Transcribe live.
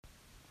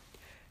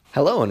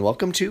Hello and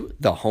welcome to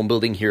The Home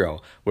Building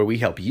Hero, where we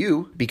help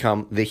you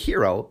become the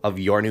hero of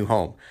your new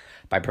home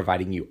by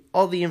providing you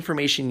all the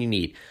information you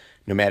need.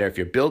 No matter if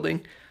you're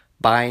building,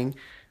 buying,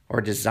 or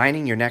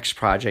designing your next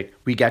project,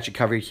 we got you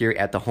covered here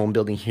at The Home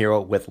Building Hero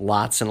with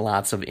lots and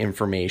lots of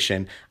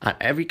information on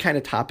every kind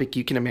of topic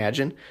you can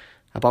imagine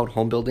about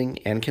home building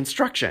and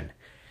construction.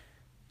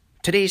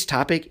 Today's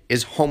topic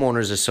is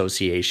homeowners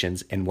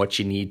associations and what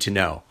you need to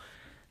know.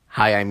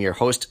 Hi, I'm your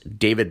host,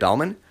 David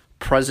Bellman,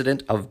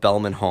 President of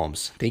Bellman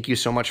Homes. Thank you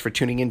so much for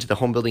tuning into the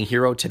Home Building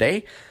Hero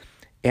today.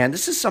 And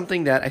this is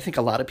something that I think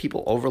a lot of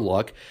people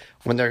overlook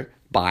when they're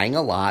buying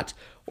a lot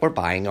or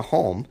buying a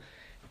home,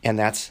 and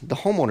that's the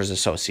homeowners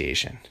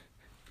association.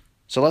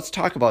 So let's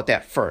talk about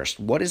that first.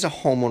 What is a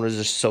homeowners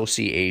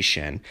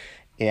association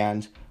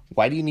and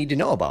why do you need to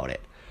know about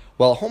it?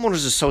 Well, a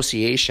homeowners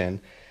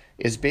association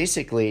is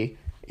basically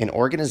an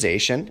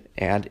organization,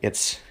 and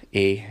it's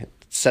a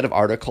set of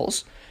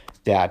articles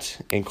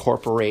that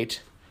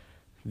incorporate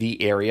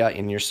the area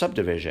in your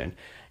subdivision.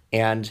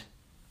 And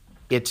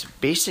it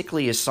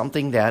basically is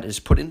something that is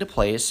put into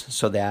place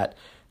so that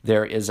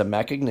there is a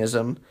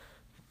mechanism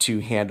to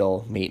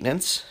handle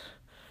maintenance.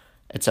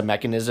 It's a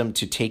mechanism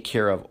to take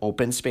care of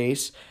open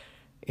space.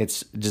 It's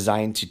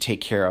designed to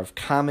take care of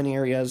common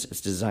areas. It's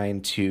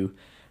designed to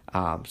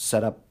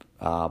set up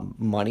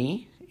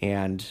money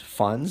and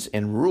funds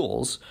and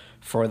rules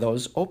for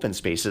those open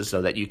spaces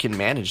so that you can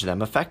manage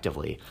them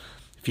effectively.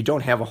 If you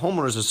don't have a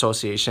homeowners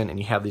association and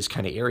you have these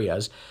kind of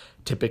areas,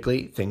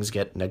 typically things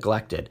get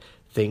neglected.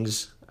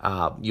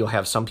 You'll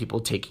have some people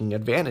taking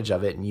advantage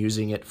of it and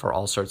using it for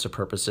all sorts of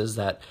purposes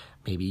that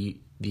maybe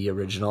the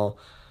original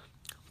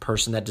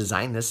person that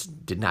designed this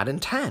did not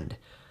intend.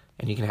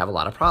 And you can have a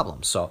lot of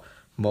problems. So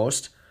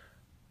most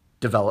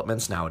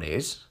developments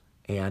nowadays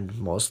and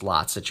most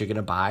lots that you're going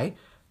to buy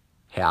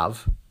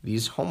have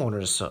these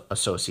homeowners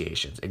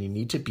associations, and you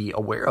need to be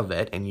aware of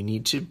it, and you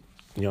need to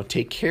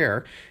take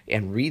care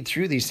and read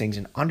through these things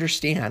and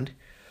understand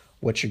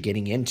what you're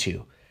getting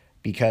into,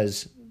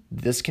 because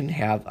this can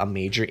have a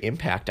major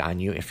impact on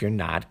you if you're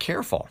not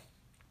careful.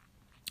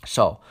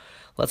 So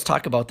let's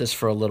talk about this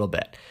for a little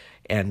bit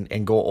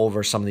and go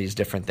over some of these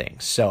different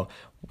things. So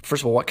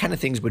first of all, what kind of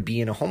things would be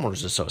in a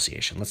homeowners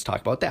association? Let's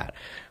talk about that.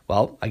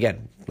 Well,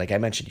 again, like I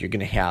mentioned, you're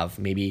going to have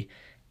maybe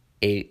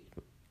a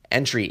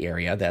entry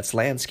area that's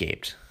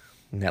landscaped.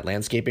 And that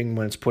landscaping,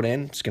 when it's put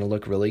in, it's going to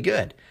look really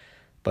good.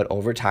 But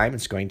over time,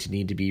 it's going to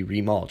need to be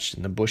remulched,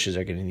 and the bushes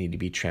are going to need to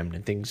be trimmed,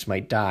 and things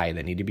might die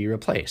that need to be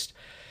replaced.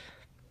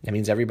 That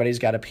means everybody's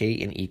got to pay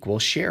an equal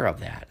share of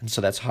that. And so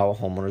that's how a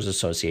homeowners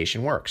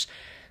association works.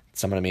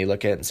 Someone may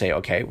look at it and say,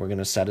 okay, we're going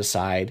to set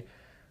aside,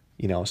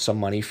 some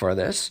money for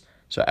this.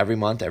 So every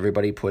month,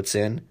 everybody puts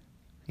in,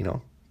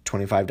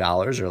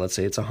 $25, or let's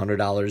say it's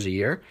 $100 a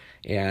year,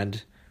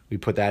 and we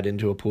put that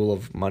into a pool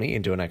of money,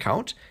 into an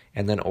account,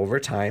 and then over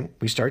time,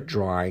 we start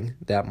drawing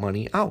that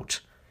money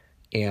out.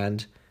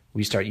 And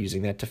we start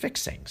using that to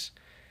fix things.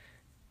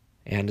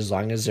 And as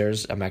long as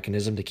there's a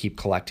mechanism to keep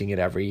collecting it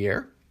every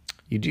year,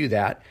 you do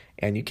that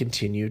and you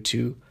continue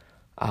to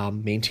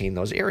maintain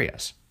those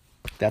areas.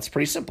 That's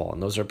pretty simple,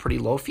 and those are pretty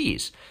low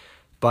fees.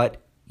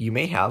 But you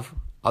may have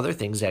other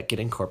things that get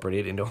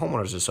incorporated into a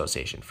homeowners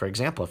association. For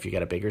example, if you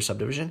got a bigger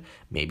subdivision,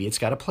 maybe it's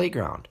got a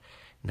playground.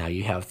 Now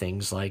you have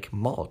things like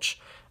mulch.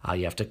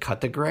 You have to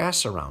cut the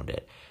grass around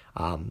it.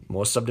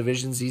 Most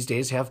subdivisions these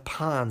days have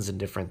ponds and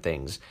different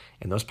things,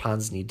 and those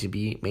ponds need to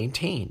be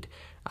maintained.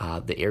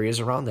 The areas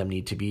around them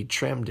need to be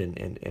trimmed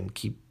and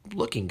keep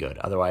looking good.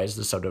 Otherwise,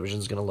 the subdivision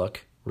is going to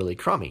look really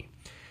crummy.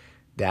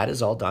 That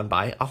is all done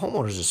by a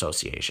homeowners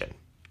association,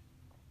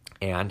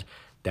 and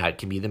that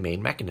can be the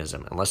main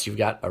mechanism. Unless you've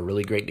got a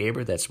really great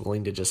neighbor that's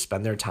willing to just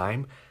spend their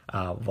time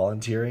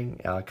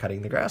volunteering,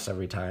 cutting the grass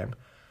every time,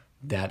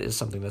 that is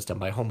something that's done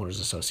by a homeowners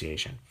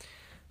association.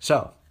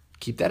 So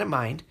keep that in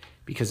mind,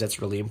 because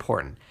that's really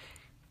important.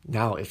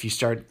 Now, if you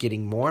start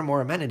getting more and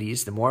more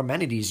amenities, the more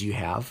amenities you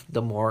have,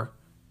 the more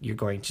you're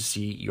going to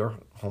see your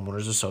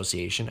homeowners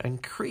association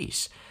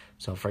increase.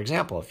 So, for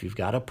example, if you've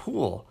got a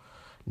pool,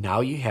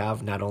 now you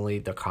have not only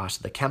the cost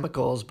of the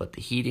chemicals, but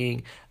the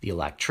heating, the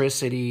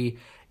electricity,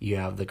 you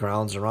have the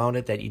grounds around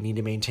it that you need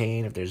to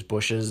maintain. If there's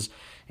bushes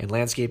and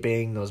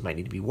landscaping, those might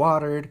need to be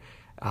watered.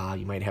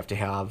 You might have to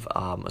have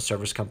a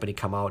service company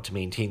come out to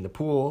maintain the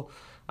pool.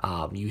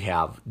 You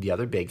have the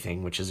other big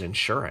thing, which is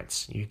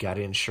insurance. You've got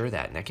to insure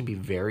that, and that can be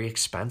very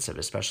expensive,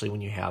 especially when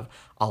you have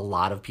a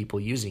lot of people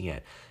using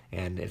it.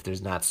 And if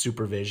there's not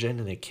supervision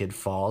and a kid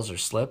falls or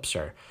slips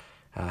or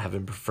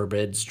heaven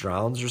forbids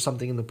drowns or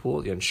something in the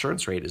pool, the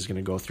insurance rate is going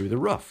to go through the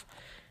roof.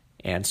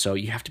 And so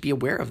you have to be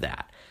aware of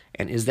that.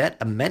 And is that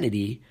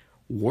amenity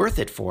worth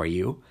it for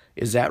you?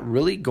 Is that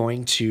really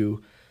going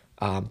to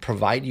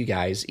provide you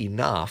guys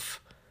enough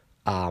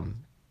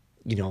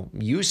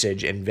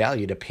usage and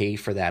value to pay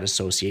for that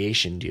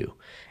association due?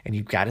 And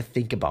you've got to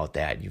think about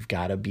that. You've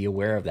got to be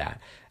aware of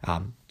that.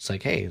 It's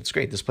like, hey, it's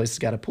great. This place has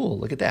got a pool.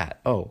 Look at that.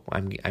 Oh,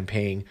 I'm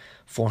paying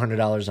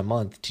 $400 a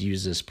month to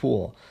use this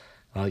pool.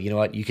 You know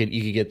what? You could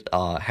get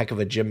a heck of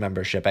a gym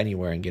membership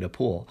anywhere and get a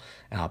pool,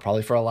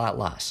 probably for a lot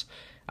less.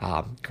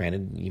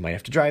 Granted, you might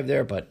have to drive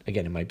there, but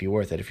again, it might be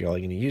worth it if you're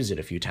only going to use it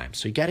a few times.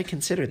 So you got to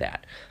consider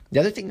that. The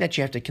other thing that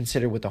you have to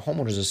consider with the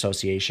homeowners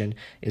association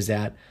is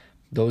that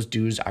those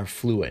dues are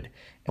fluid.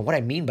 And what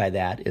I mean by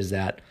that is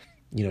that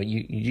you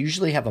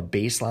usually have a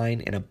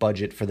baseline and a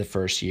budget for the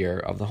first year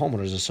of the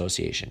homeowners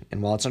association.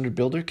 And while it's under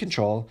builder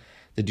control,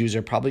 the dues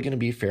are probably going to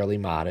be fairly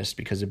modest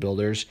because the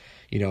builder's,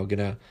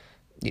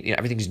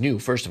 everything's new,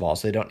 first of all,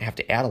 so they don't have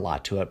to add a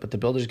lot to it. But the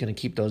builder's going to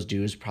keep those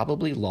dues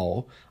probably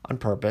low on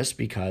purpose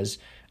because,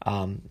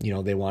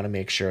 they want to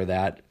make sure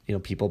that,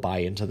 people buy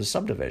into the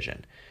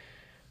subdivision.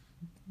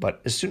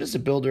 But as soon as the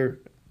builder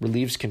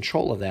relieves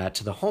control of that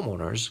to the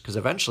homeowners, because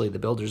eventually the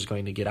builder is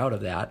going to get out of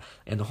that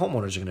and the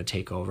homeowners are going to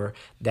take over,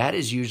 that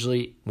is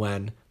usually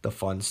when the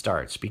fun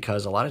starts.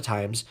 Because a lot of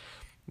times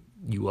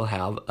you will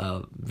have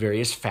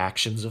various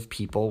factions of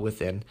people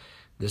within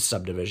this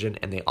subdivision,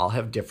 and they all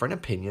have different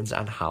opinions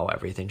on how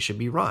everything should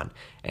be run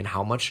and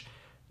how much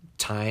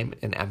time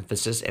and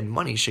emphasis and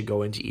money should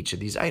go into each of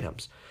these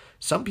items.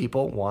 Some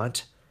people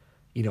want,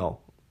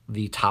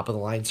 the top of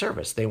the line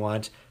service. They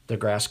want the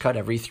grass cut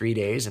every 3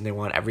 days and they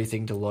want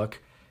everything to look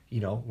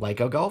like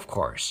a golf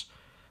course.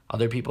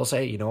 Other people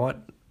say, you know what,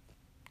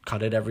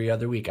 cut it every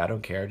other week. I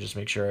don't care. Just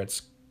make sure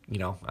it's,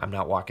 I'm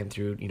not walking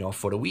through, a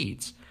foot of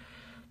weeds.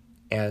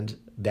 And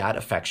that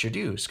affects your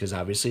dues because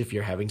obviously if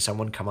you're having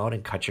someone come out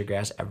and cut your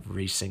grass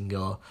every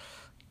single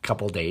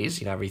couple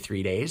days, every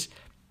 3 days,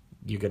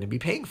 you're going to be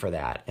paying for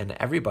that. And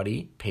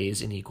everybody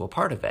pays an equal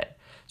part of it.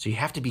 So you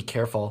have to be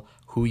careful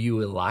who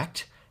you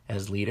elect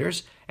as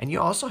leaders. And you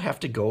also have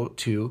to go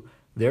to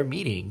their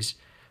meetings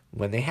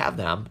when they have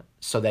them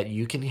so that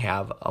you can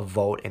have a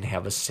vote and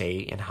have a say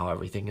in how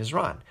everything is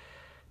run.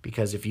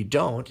 Because if you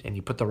don't and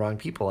you put the wrong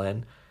people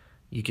in,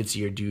 you can see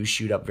your dues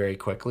shoot up very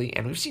quickly.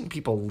 And we've seen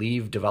people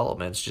leave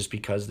developments just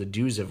because the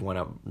dues have went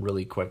up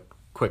really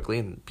quickly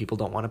and people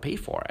don't want to pay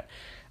for it.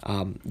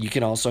 You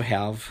can also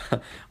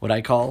have what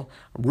I call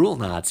rule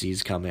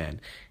Nazis come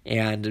in.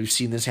 And we've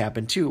seen this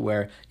happen too,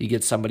 where you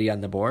get somebody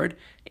on the board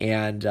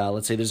and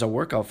let's say there's a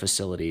workout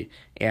facility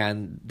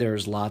and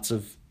there's lots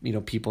of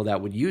people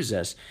that would use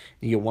this.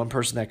 You get one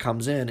person that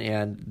comes in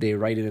and they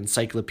write an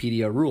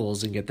encyclopedia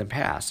rules and get them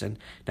passed. And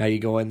now you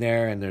go in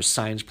there and there's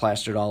signs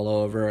plastered all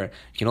over.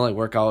 You can only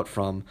work out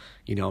from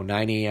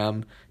 9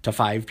 a.m. to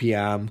 5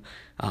 p.m.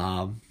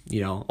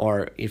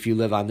 Or if you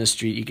live on this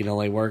street, you can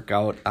only work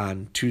out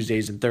on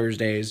Tuesdays and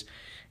Thursdays,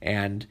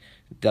 and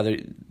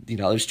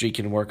the other street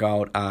can work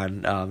out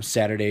on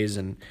Saturdays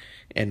and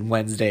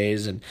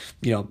Wednesdays. And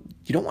you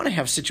don't want to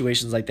have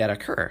situations like that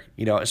occur,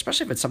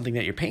 especially if it's something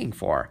that you're paying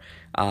for.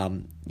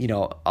 All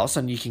of a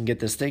sudden you can get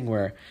this thing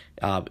where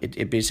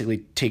it basically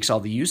takes all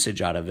the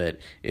usage out of it.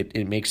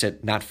 It makes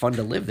it not fun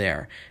to live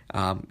there.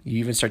 You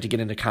even start to get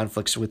into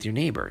conflicts with your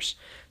neighbors.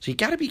 So you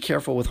got to be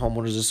careful with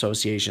homeowners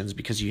associations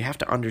because you have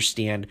to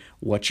understand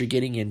what you're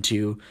getting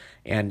into.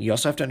 And you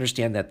also have to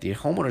understand that the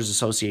homeowners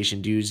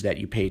association dues that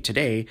you pay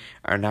today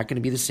are not going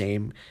to be the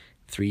same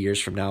 3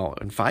 years from now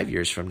and 5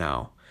 years from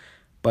now.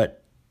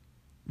 But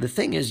the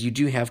thing is, you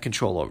do have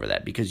control over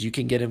that because you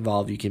can get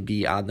involved. You can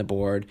be on the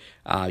board.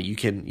 You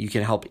can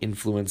help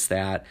influence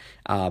that.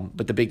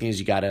 But the big thing is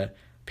you got to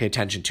pay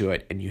attention to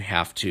it, and you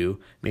have to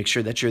make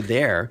sure that you're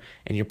there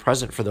and you're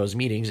present for those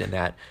meetings and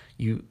that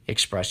you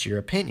express your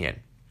opinion.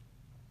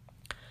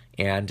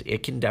 And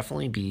it can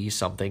definitely be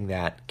something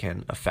that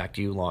can affect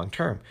you long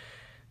term.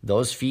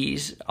 Those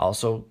fees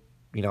also,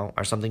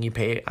 are something you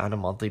pay on a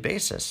monthly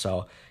basis.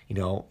 So,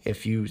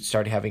 if you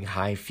start having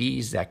high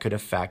fees, that could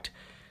affect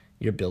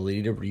your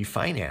ability to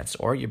refinance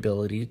or your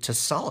ability to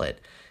sell it.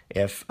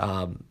 If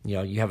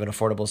you have an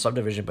affordable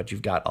subdivision, but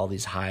you've got all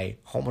these high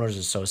homeowners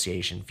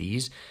association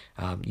fees,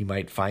 you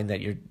might find that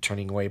you're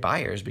turning away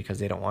buyers because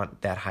they don't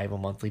want that high of a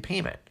monthly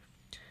payment.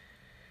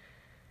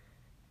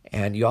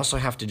 And you also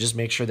have to just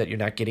make sure that you're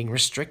not getting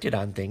restricted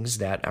on things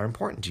that are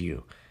important to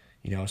you.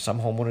 Some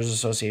homeowners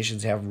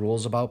associations have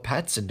rules about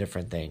pets and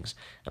different things.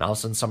 And all of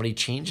a sudden somebody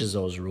changes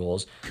those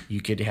rules.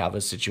 You could have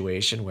a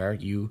situation where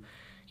you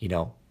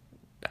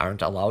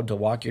aren't allowed to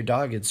walk your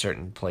dog in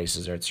certain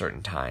places or at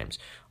certain times.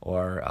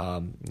 Or,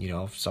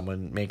 if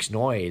someone makes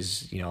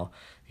noise,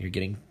 you're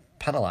getting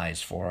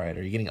penalized for it,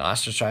 or you're getting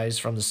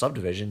ostracized from the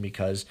subdivision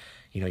because,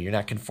 you're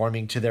not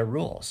conforming to their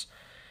rules.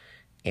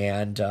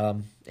 And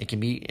it can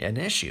be an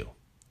issue.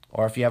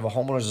 Or if you have a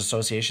homeowners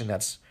association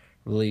that's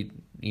really,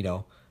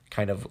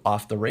 kind of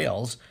off the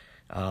rails,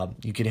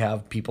 you could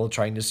have people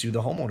trying to sue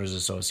the homeowners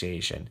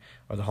association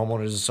or the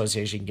homeowners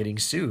association getting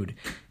sued.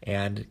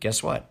 And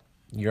guess what?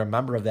 You're a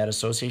member of that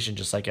association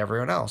just like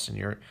everyone else, and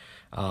you're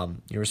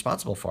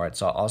responsible for it.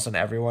 So all of a sudden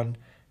everyone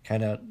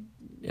kind of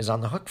is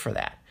on the hook for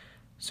that.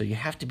 So you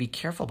have to be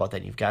careful about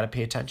that. You've got to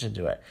pay attention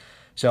to it.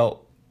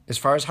 So as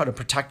far as how to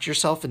protect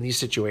yourself in these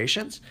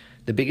situations,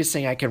 the biggest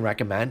thing I can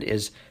recommend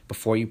is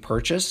before you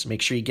purchase,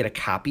 make sure you get a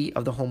copy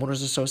of the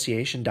homeowners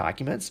association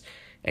documents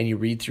and you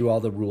read through all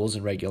the rules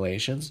and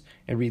regulations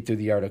and read through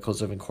the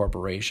articles of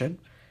incorporation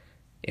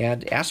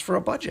and ask for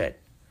a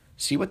budget.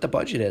 See what the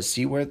budget is.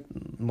 See where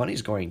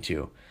money's going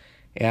to.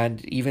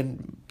 And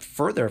even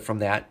further from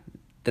that,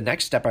 the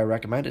next step I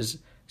recommend is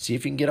see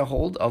if you can get a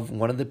hold of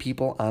one of the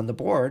people on the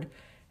board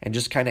and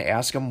just kind of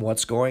ask them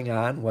what's going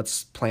on,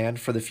 what's planned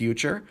for the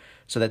future,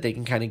 so that they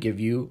can kind of give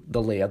you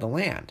the lay of the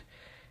land.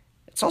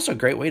 It's also a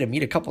great way to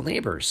meet a couple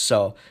neighbors.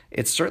 So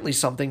it's certainly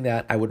something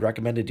that I would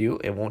recommend to do.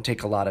 It won't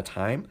take a lot of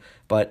time,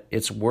 but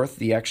it's worth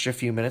the extra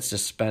few minutes to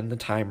spend the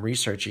time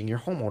researching your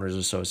homeowners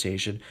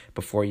association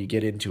before you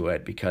get into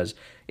it, because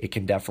it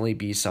can definitely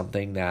be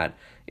something that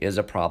is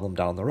a problem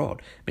down the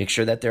road. Make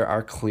sure that there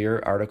are clear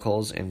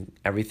articles and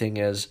everything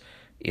is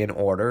in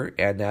order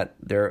and that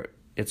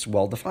it's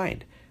well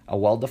defined. A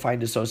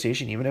well-defined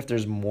association, even if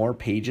there's more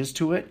pages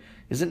to it,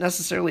 isn't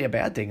necessarily a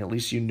bad thing. At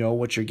least you know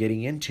what you're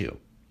getting into.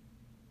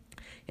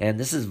 And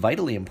this is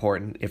vitally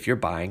important if you're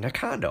buying a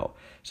condo.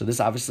 So this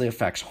obviously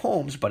affects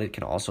homes, but it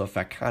can also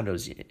affect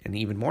condos, and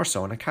even more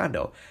so in a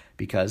condo,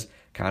 because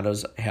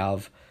condos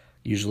have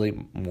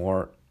usually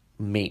more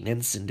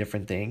maintenance and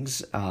different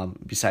things.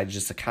 Besides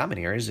just the common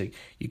areas,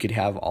 you could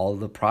have all of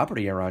the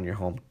property around your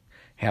home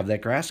have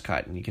that grass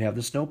cut, and you can have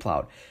the snow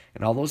plowed,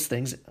 and all those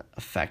things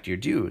affect your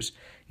dues.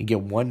 You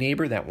get one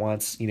neighbor that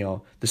wants,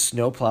 the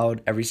snow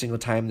plowed every single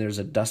time there's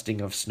a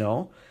dusting of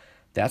snow.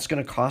 That's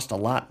going to cost a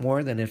lot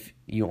more than if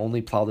you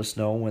only plow the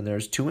snow when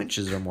there's 2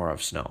 inches or more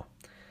of snow.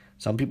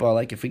 Some people are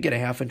like, if we get a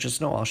half inch of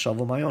snow, I'll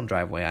shovel my own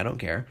driveway. I don't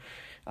care.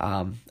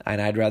 And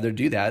I'd rather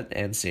do that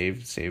and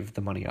save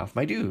the money off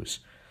my dues.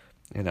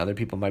 And other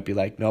people might be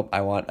like, nope, I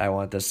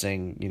want this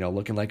thing,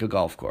 looking like a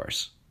golf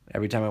course.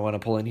 Every time I want to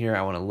pull in here,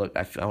 I want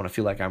to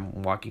feel like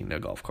I'm walking into a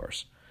golf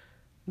course.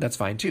 That's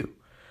fine too.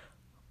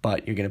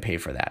 But you're going to pay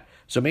for that.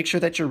 So make sure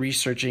that you're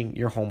researching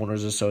your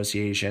homeowners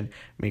association.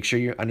 Make sure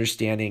you're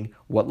understanding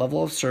what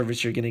level of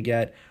service you're going to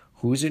get,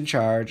 who's in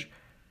charge,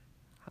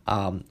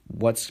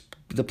 what's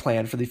the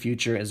plan for the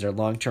future, is there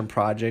long-term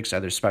projects, are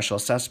there special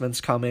assessments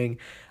coming?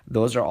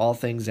 Those are all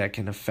things that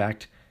can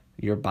affect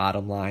your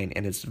bottom line,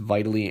 and it's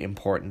vitally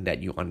important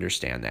that you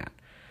understand that.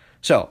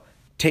 So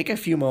take a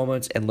few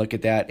moments and look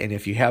at that, and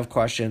if you have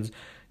questions,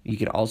 you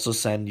can also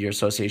send your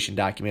association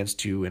documents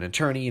to an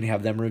attorney and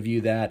have them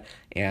review that,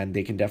 and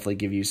they can definitely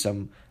give you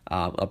some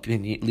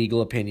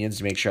legal opinions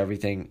to make sure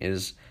everything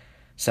is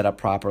set up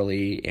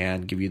properly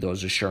and give you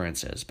those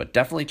assurances. But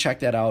definitely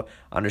check that out.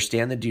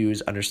 Understand the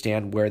dues,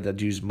 understand where the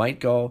dues might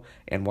go,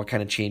 and what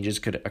kind of changes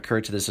could occur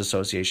to this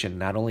association,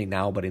 not only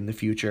now but in the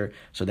future,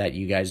 so that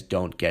you guys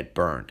don't get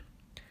burned.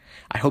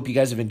 I hope you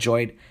guys have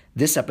enjoyed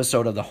this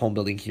episode of the Home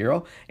Building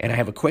Hero, and I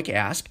have a quick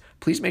ask.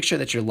 Please make sure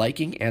that you're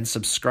liking and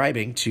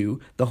subscribing to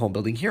the Home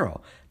Building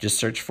Hero. Just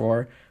search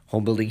for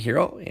Home Building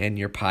Hero in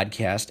your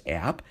podcast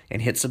app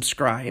and hit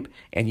subscribe,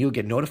 and you'll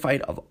get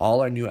notified of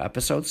all our new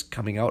episodes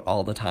coming out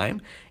all the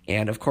time.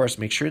 And of course,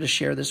 make sure to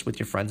share this with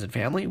your friends and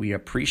family. We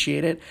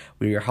appreciate it.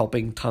 We are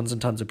helping tons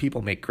and tons of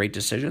people make great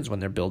decisions when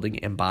they're building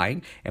and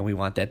buying, and we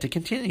want that to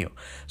continue.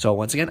 So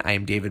once again, I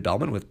am David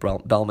Bellman with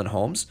Bellman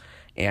Homes,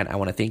 and I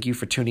want to thank you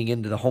for tuning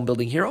in to the Home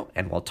Building Hero,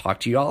 and we'll talk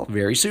to you all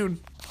very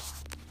soon.